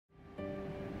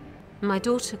My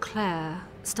daughter Claire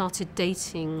started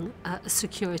dating a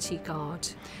security guard.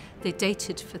 They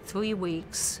dated for 3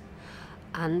 weeks,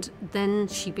 and then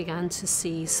she began to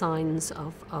see signs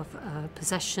of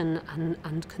possession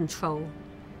and control.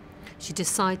 She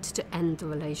decided to end the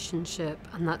relationship,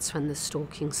 and that's when the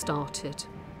stalking started.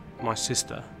 My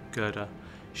sister, Gerda,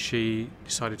 she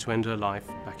decided to end her life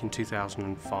back in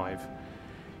 2005.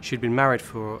 She'd been married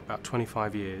for about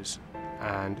 25 years,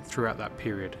 and throughout that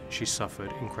period she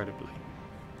suffered incredibly.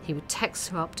 He would text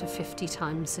her up to 50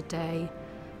 times a day,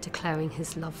 declaring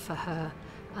his love for her,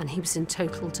 and he was in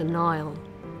total denial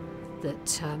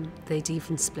that they'd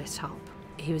even split up.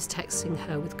 He was texting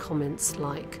her with comments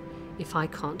like, "If I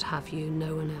can't have you,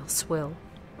 no one else will."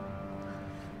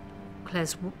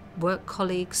 Claire's work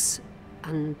colleagues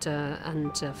and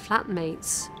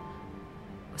flatmates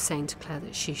were saying to Claire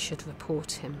that she should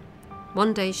report him.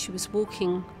 One day she was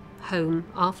walking home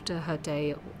after her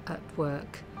day at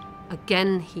work.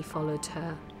 Again he followed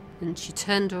her, and she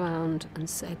turned around and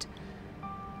said,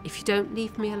 "If you don't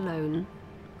leave me alone,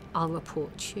 I'll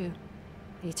report you."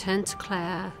 He turned to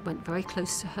Claire, went very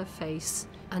close to her face,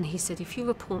 and he said, "If you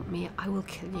report me, I will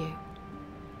kill you."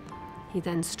 He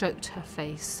then stroked her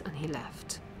face and he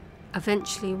left.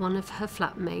 Eventually one of her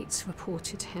flatmates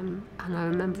reported him, and I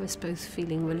remember us both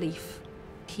feeling relief.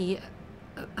 He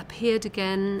appeared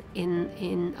again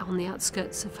on the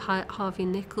outskirts of Harvey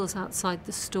Nichols outside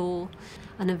the store,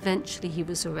 and eventually he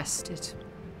was arrested.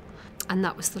 And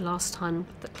that was the last time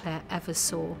that Claire ever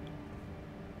saw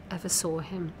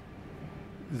him.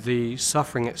 The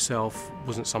suffering itself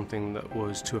wasn't something that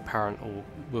was too apparent or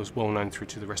was well known through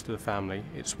to the rest of the family.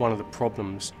 It's one of the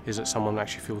problems is that someone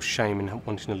actually feels shame in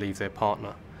wanting to leave their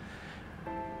partner.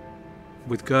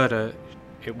 With Gerda,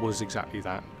 it was exactly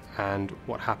that, and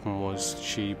what happened was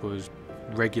she was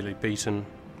regularly beaten,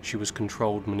 she was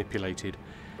controlled, manipulated,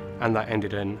 and that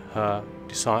ended in her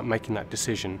making that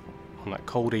decision on that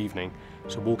cold evening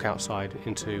to walk outside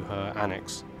into her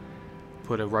annex,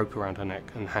 put a rope around her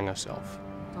neck and hang herself.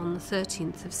 On the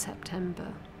 13th of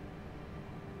September,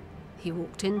 he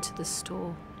walked into the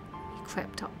store, he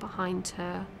crept up behind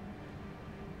her.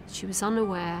 She was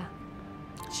unaware.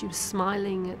 She was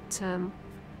smiling at a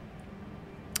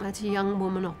young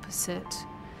woman opposite,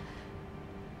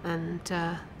 and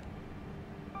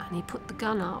he put the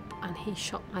gun up and he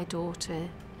shot my daughter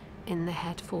in the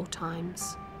head 4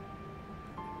 times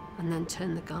and then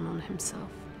turned the gun on himself.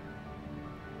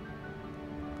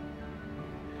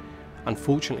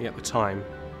 Unfortunately, at the time,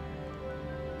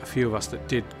 a few of us that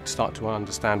did start to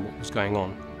understand what was going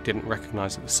on didn't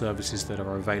recognise that the services that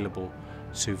are available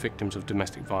to victims of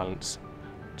domestic violence,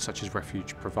 such as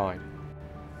Refuge, provide.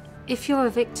 If you're a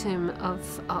victim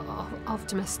of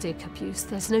domestic abuse,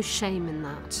 there's no shame in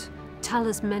that. Tell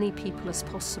as many people as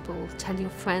possible. Tell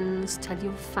your friends, tell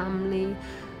your family,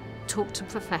 talk to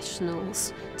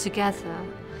professionals. Together,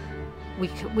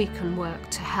 we can work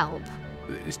to help.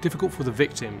 It's difficult for the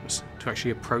victims to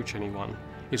actually approach anyone.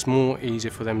 It's more easy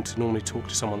for them to normally talk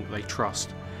to someone that they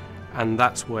trust, and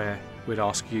that's where we'd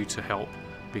ask you to help,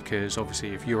 because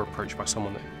obviously if you're approached by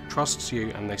someone that trusts you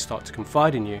and they start to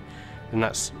confide in you,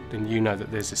 then you know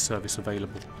that there's this service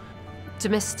available.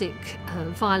 Domestic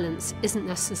violence isn't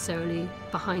necessarily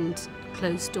behind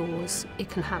closed doors. It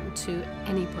can happen to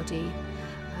anybody.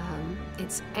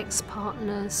 It's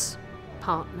ex-partners,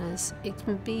 partners. It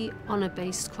can be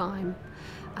honour-based crime,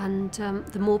 and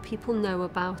the more people know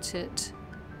about it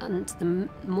and the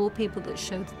more people that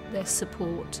show their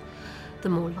support, the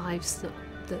more lives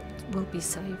that will be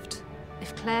saved.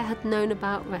 If Claire had known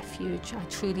about Refuge, I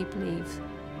truly believe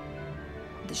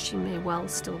that she may well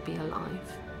still be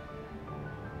alive.